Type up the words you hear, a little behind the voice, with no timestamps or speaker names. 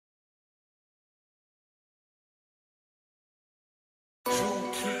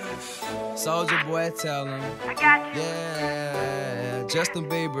Soulja Boy, tell him. I got you. Yeah, Justin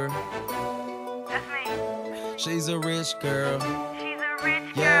Bieber. That's me. She's a rich girl. She's a rich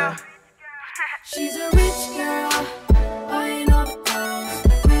Yeah. girl. She's a rich girl, buying all the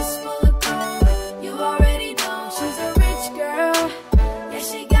clothes, wrist full of gold. You already know she's a rich girl. Yeah,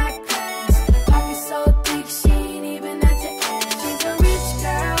 she got class, pockets so thick she ain't even at the ass. She's a rich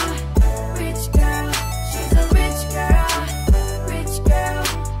girl, rich girl. She's a rich girl, rich girl.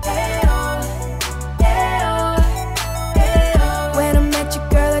 Hey oh, hey oh, hey oh. When I met your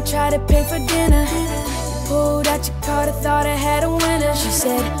girl, I tried to pay for dinner. Pulled out your card, I thought I had a winner. She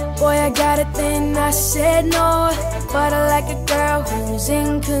said, boy, I got a thing. I said no, but I like a girl who's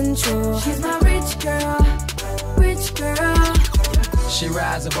in control. She's my rich girl, rich girl. She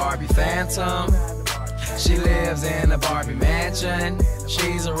rides a Barbie Phantom. She lives in a Barbie mansion.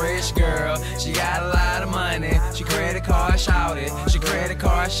 She's a rich girl. She got a lot of money. She credit card shouted. She credit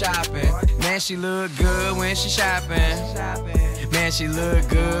card shopping. Man, she look good when she shopping. Man, she look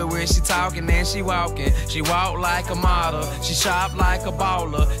good when she talking and she walking. She walk like a model. She shop like a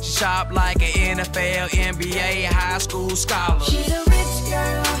baller. She shop like an NFL, NBA, high school scholar. She's a rich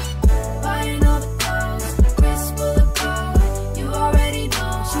girl, buying all the clothes, wrist full of gold. You already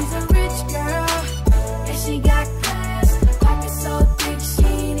know she's a rich girl. Yeah, she got class, pockets so thick she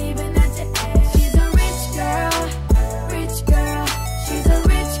ain't even at the ass. She's a rich girl, rich girl. She's a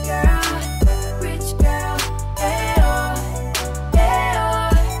rich girl, rich girl. Hey oh, hey oh,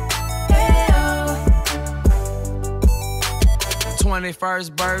 hey oh.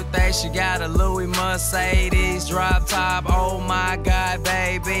 21st birthday, she got a Louis Mercedes drop top. Oh my God,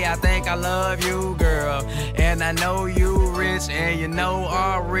 baby, I think I love you, girl. And I know you rich, and you know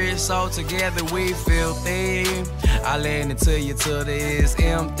I'm rich, so together we filthy. I lend it to you till it's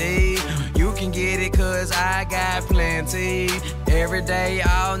empty. You can get it, cause I got plenty. Every day,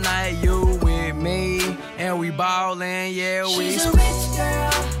 all night, you with me. And we ballin', yeah, we. She's a rich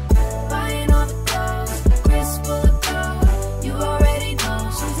girl, buying all the clothes, wrist full of gold. You already know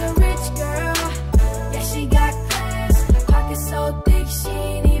she's a rich girl. Yeah, she got class, pockets so thick she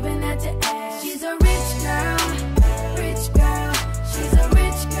ain't even at the ass. She's a rich girl, rich girl. She's a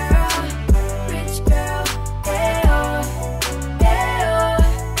rich girl, rich girl. Hey oh, hey oh,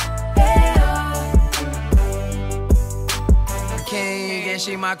 hey oh. King, and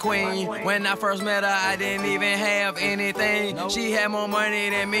she my queen. When I first met her, I didn't even have anything. She had more money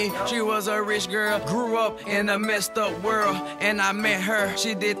than me. She was a rich girl, grew up in a messed up world, and I met her.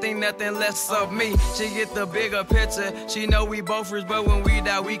 She did think nothing less of me. She get the bigger picture. She know we both rich, but when we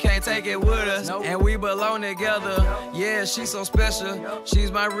die, we can't take it with us. And we belong together. Yeah, she's so special.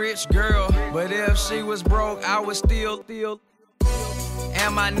 She's my rich girl. But if she was broke, I would still.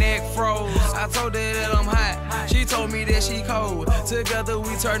 And my neck froze. I told her that I'm hot. She told me that she cold. Together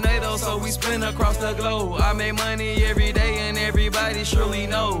we tornadoes, so we spin across the globe. I make money every day and everybody surely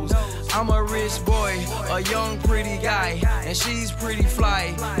knows I'm a rich boy, a young pretty guy. And she's pretty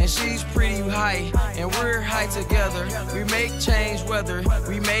fly, and she's pretty high. And we're high together. We make change weather.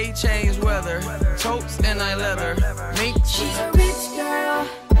 We made change weather. Totes and I leather. Mink. She's a rich girl,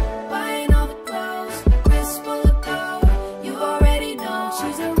 buying all the clothes, wrist full of gold. You already know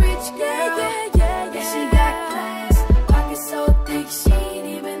she's a rich girl. Yeah, she got class, pockets so thick she ain't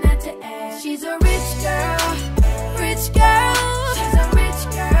even at the ass. She's a rich girl, rich girl. She's a rich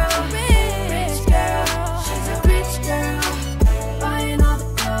girl, rich girl. She's a rich girl, buying all the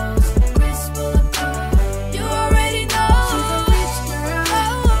clothes, wrist full of gold. You already know she's a rich girl.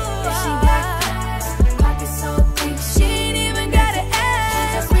 Yeah, she got class, pockets so thick she ain't even got an ass.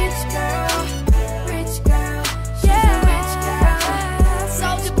 She's a rich girl, rich girl. She's a rich girl.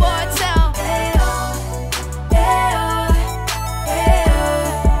 Soulja Boy, tell. Hey oh, hey oh, hey oh.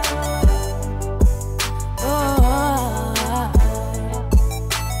 Oh,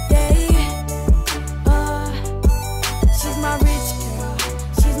 yeah. She's my rich girl.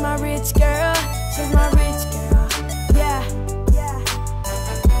 She's my rich girl. She's my rich girl. Yeah.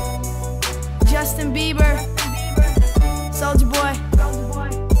 Justin Bieber, Soulja Boy,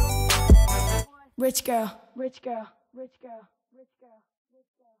 rich girl, rich girl, rich girl, rich girl.